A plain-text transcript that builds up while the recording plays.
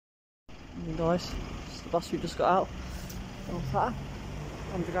Hey guys, it's the bus we just got out of that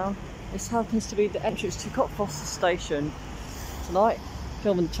underground. This happens to be the entrance to Cockfosters station tonight.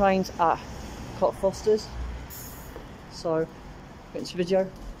 Filming the trains at Cockfosters. So, get into the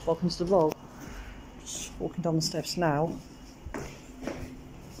video. Welcome to the vlog. Just walking down the steps now.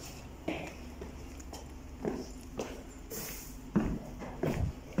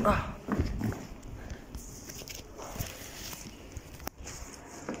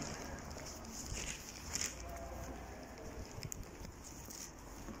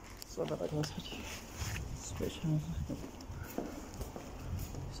 Sorry about that guys. Switch hands.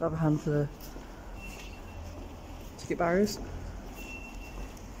 So other hand for the ticket barriers.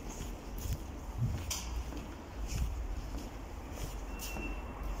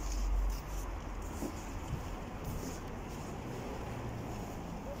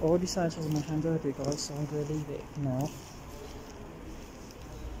 I already sanitized my hand earlier guys, so I'm going to leave it now.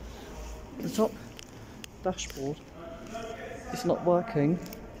 The top dashboard is not working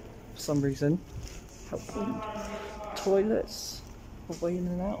for some reason. Helpful. Toilets are way in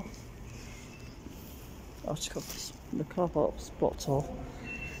and out. I've just got the car park's blocked off.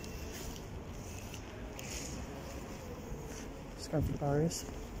 Just going for the barriers.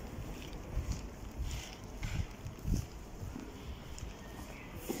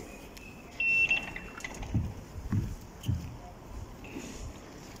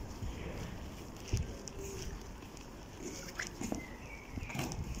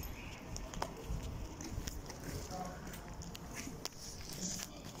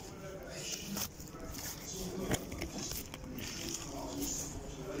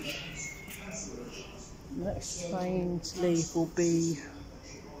 Next train to leave will be,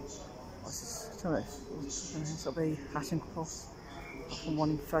 it'll be Hatton Cross from 1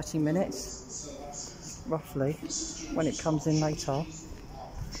 in 30 minutes, roughly, when it comes in later.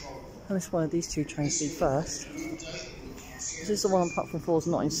 Unless one of these two trains leave first. This is the one on platform 4 is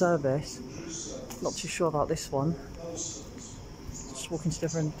not in service. Not too sure about this one. Just walking to the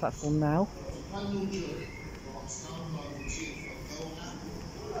different platform now.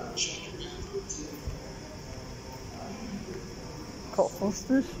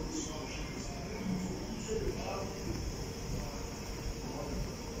 Cockfosters.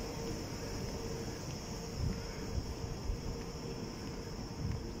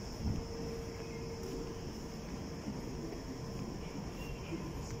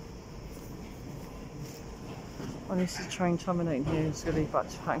 And this is the train terminating here. It's going to leave back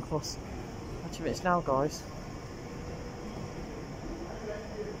to Hatton Cross. 30 minutes now, guys.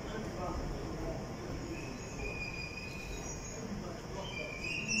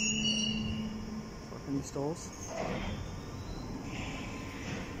 These doors.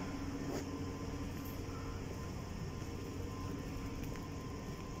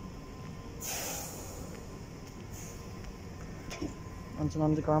 And an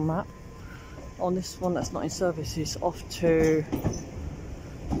underground map. On this one that's not in service is off to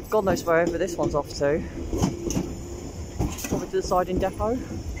God knows wherever this one's off to. Probably to the siding depot.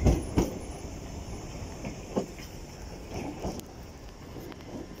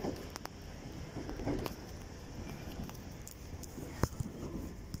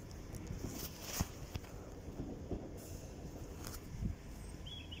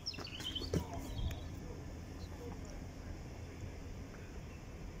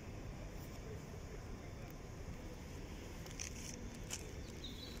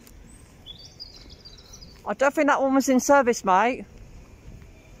 I don't think that one was in service, mate.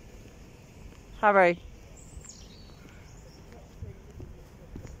 Harry.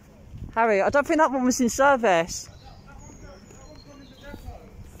 Harry, I don't think that one was in service.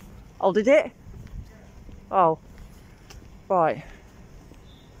 Oh, did it? Oh. Right.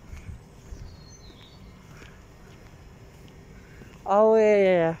 Oh,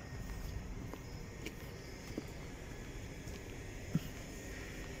 yeah.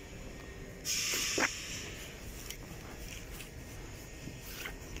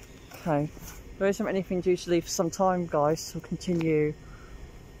 Okay, there isn't anything due to leave for some time, guys, so we'll continue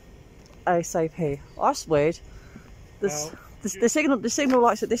ASAP. Oh, that's weird. The signal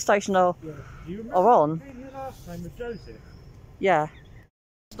lights at this station are on. Being here last time with Joseph? Yeah.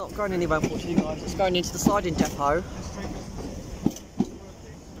 It's not going anywhere, unfortunately, guys. It's going into the siding depot.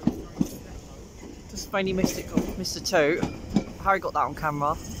 Just mainly missed a toot. Harry got that on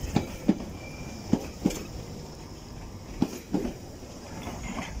camera.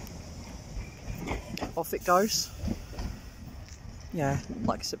 Off it goes. Yeah,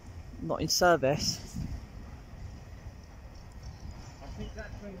 like I said, not in service. I think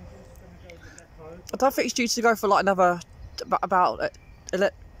that train is also going to go to the depot. I don't think it's due to go for like another about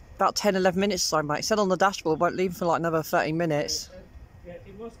about 10-11 minutes or so, mate. It said on the dashboard won't leave for like another 30 minutes. Yeah,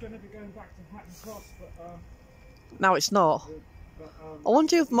 it was going to be going back to Hatton Cross, but now it's not. I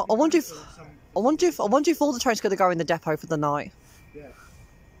wonder if all the trains are going to go in the depot for the night. Yeah.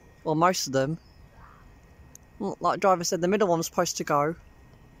 Well, most of them. Like the driver said, the middle one was supposed to go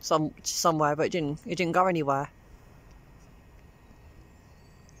somewhere, but it didn't go anywhere.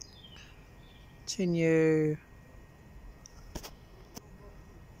 Continue.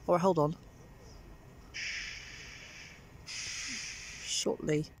 Oh, hold on.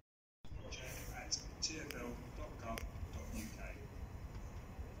 Shortly.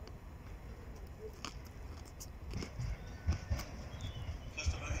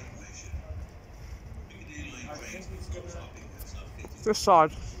 This side.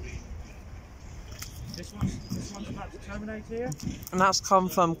 This one's about to terminate here? And that's come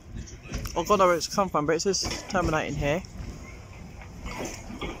from... I don't know where it's come from, but it says terminating here.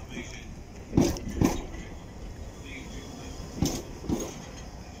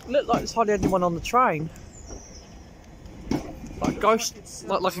 Look like there's hardly anyone on the train. Like a ghost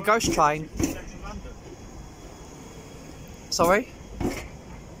train. Sorry? It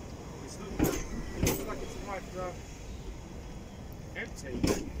looks like it's quite empty.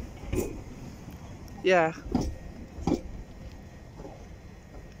 Yeah.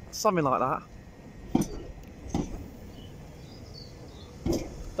 Something like that.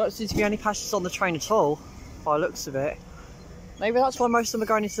 Don't seem to be any passengers on the train at all, by the looks of it. Maybe that's why most of them are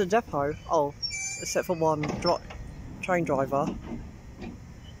going into the depot. Oh, except for one train driver.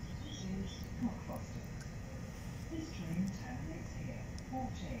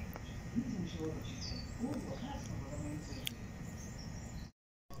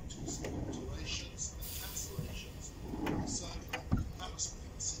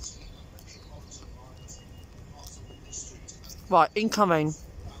 Right, incoming.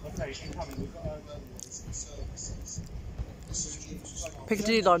 Okay, incoming. We've got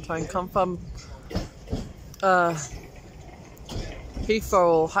Piccadilly line train come from Heathrow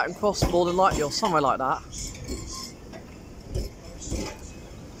or Hatton Cross more than likely, or somewhere like that.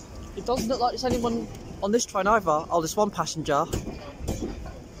 It doesn't look like there's anyone on this train either. Oh, there's one passenger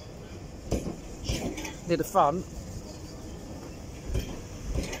near the front.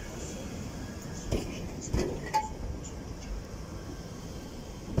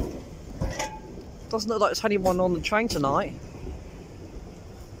 Doesn't look like there's anyone on the train tonight.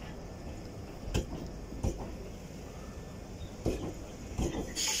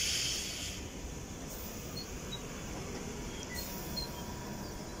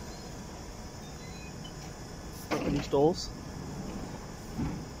 Open these doors.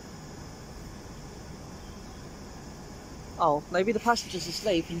 Oh, maybe the passenger's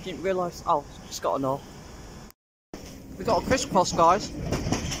asleep and didn't realise. Oh, just got an off. We got a crisscross, guys.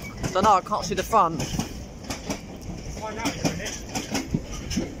 Don't know, I can't see the front. find out in a minute.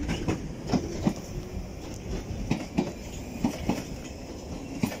 See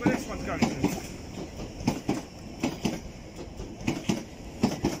where this one's going to.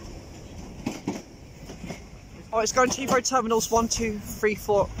 Oh, it's going to Heathrow Terminals 1, 2, 3,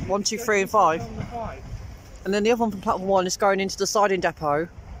 4, 1, 2, 3 and 5. And then the other one from platform 1 is going into the siding depot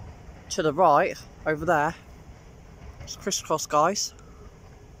to the right, over there. It's crisscross, guys.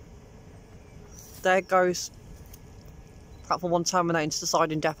 There goes platform 1 terminating to the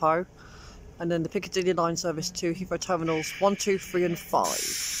siding depot. And then the Piccadilly line service to Heathrow Terminals 1, 2, 3 and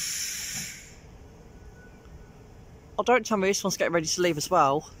 5. Oh, don't tell me this one's getting ready to leave as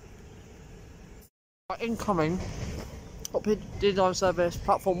well. Right, incoming. Got Piccadilly line service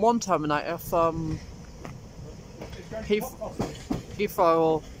platform 1 terminator from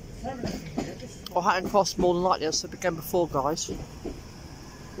Heathrow or Hatton Cross more than likely, as I said again before, guys.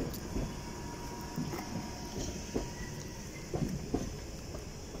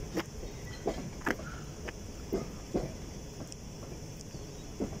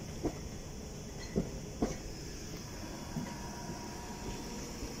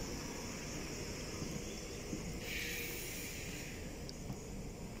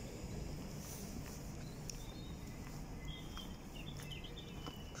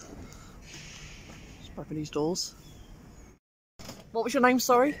 Open these doors. What was your name,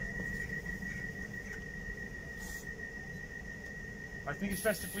 sorry? I think it's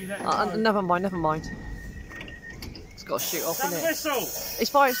best if we let it go. Never mind, never mind. It's got to shoot off, Stand innit? the whistle! It's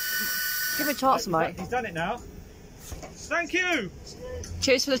fine. Give it a chance, mate. He's done it now. Thank you!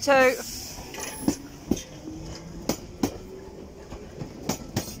 Cheers for the toot.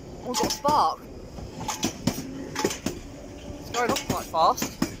 Oh, we've got a spark. It's going off quite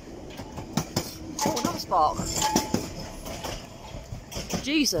fast. Oh, another spark.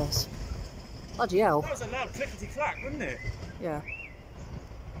 Jesus. Bloody hell. That was a loud clickety-clack, wasn't it? Yeah.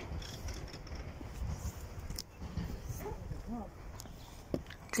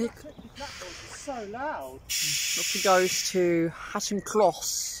 Click. Clickety-clack was so loud. Up he goes to Hatton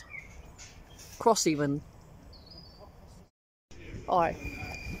Cross. Cross even. Alright.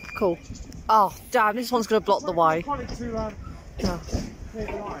 Cool. Oh, damn, this one's going to block the way. Yeah.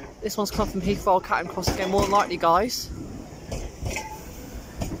 This one's come from Heathrow, Hatton Cross again, more than likely, guys.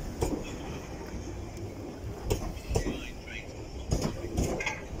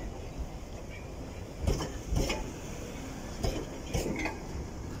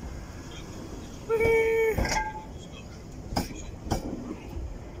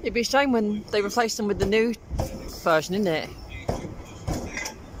 It'd be a shame when they replaced them with the new version, isn't it?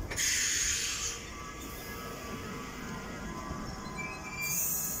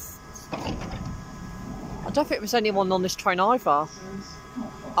 I don't think there's anyone on this train either.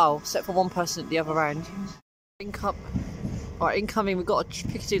 Oh, except for one person at the other end. Right, incoming, we've got a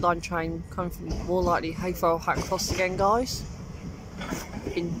Piccadilly line train coming from more likely Heathrow, Hatton Cross again, guys.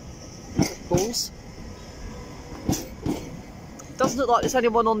 In balls. Doesn't look like there's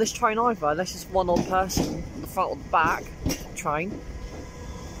anyone on this train either, unless it's one odd person on the front or the back train.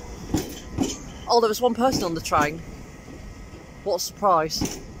 Oh, there was one person on the train. What a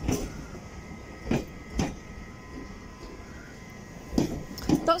surprise.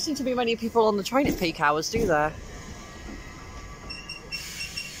 Don't seem to be many people on the train at peak hours, do there?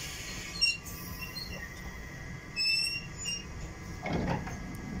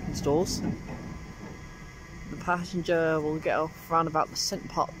 Stores. The passenger will get off round about the Centre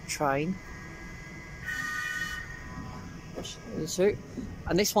Park train.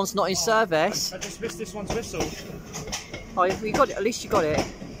 And this one's not in service. I just missed this one's whistle. Oh, you got it. At least you got it.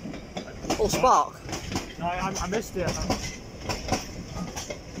 Or spark. No, I missed it.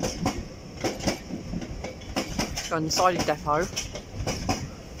 Go inside the depot.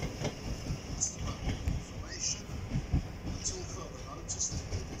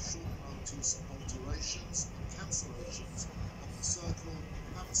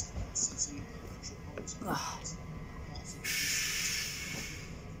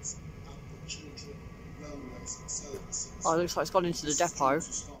 Oh, it looks like it's gone into the depot.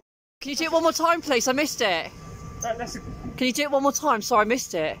 Can you do it one more time, please? I missed it. Can you do it one more time? Sorry, I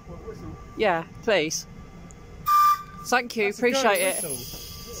missed it. Yeah, please. Thank you, appreciate it.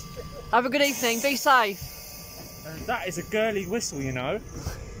 Have a good evening, be safe. That is a girly whistle, you know.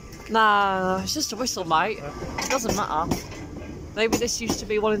 Nah, it's just a whistle, mate. It doesn't matter. Maybe this used to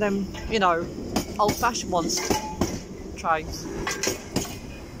be one of them, you know, old-fashioned ones. Trains.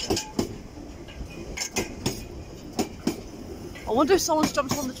 I wonder if someone's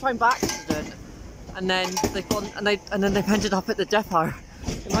jumped on the train by accident and then they've gone and they've ended up at the depot.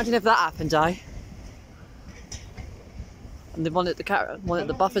 Imagine if that happened, eh? And the one at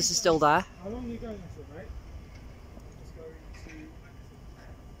the buffers is still there. How long are you going for, mate? Just going to...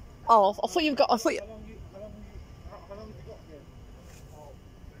 Oh, I thought you've got. How long have you got here?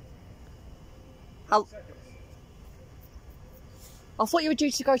 How? I thought you were due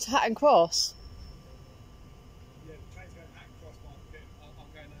to go to Hatton Cross. Yeah, the train's going to Hatton Cross, but I'm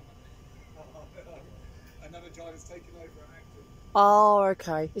going home. Another driver's taking over at Acton. Oh,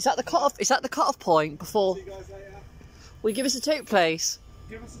 okay. Is that the cut-off? Is that the cut-off point before? See you guys later. Will you give us a toot, please?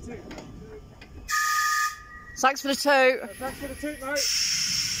 Give us a toot. Thanks for the toot. Thanks for the toot,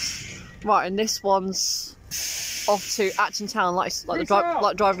 mate. Right, and this one's off to Acton Town, like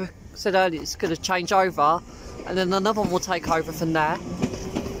the driver said earlier. It's going to change over, and then another one will take over from there.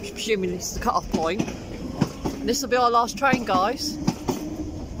 Presuming this is the cut-off point. And this will be our last train, guys.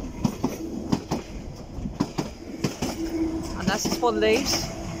 And as this one leaves,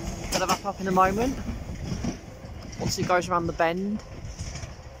 gonna wrap up in a moment. Once it goes around the bend.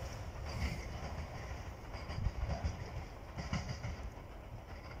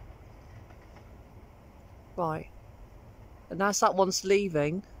 Right. And as that one's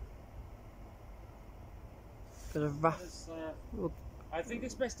leaving, gonna wrap. I think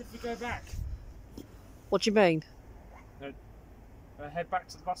it's best if we go back. What do you mean? Head back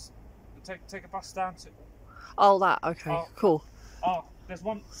to the bus. Take a bus down to. Oh, that. Okay, cool. Oh, there's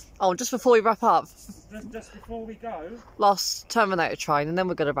one. Oh, just before we wrap up. Just before we go. Last Terminator train, and then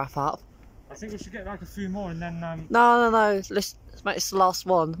we're gonna wrap up. I think we should get like a few more, and then. No. Let's make this the last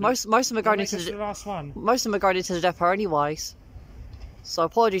one. Most of them are going into the last one. Most of them are going into the depot, anyways. So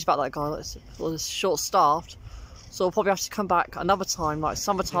apologies about that, guys. It was short-staffed. So we'll probably have to come back another time, like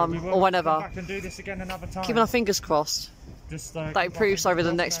summertime or whenever. Come back and do this again another time. Keeping our fingers crossed. Just that improves over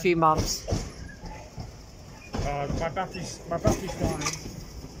the next few months. My battery's dying.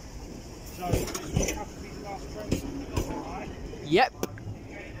 Yep.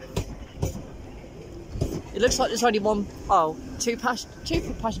 It looks like there's only two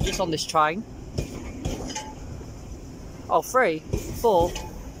passengers on this train. Oh, 3, 4.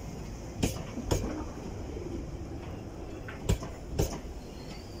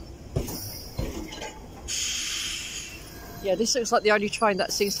 Yeah, this looks like the only train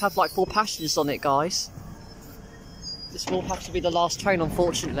that seems to have like 4 passengers on it, guys. This will have to be the last train,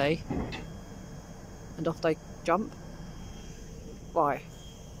 unfortunately. And off they jump. Right,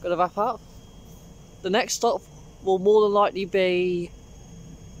 gonna wrap up. The next stop will more than likely be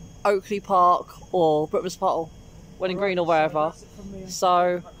Oakley Park or Brookman's Park or Welling Green or wherever.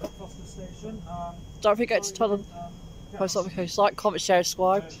 So, don't forget to tell them, post notifications, like, comment, share,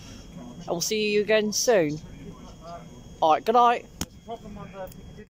 subscribe. And we'll see you again soon. Alright, good night. There's a problem on the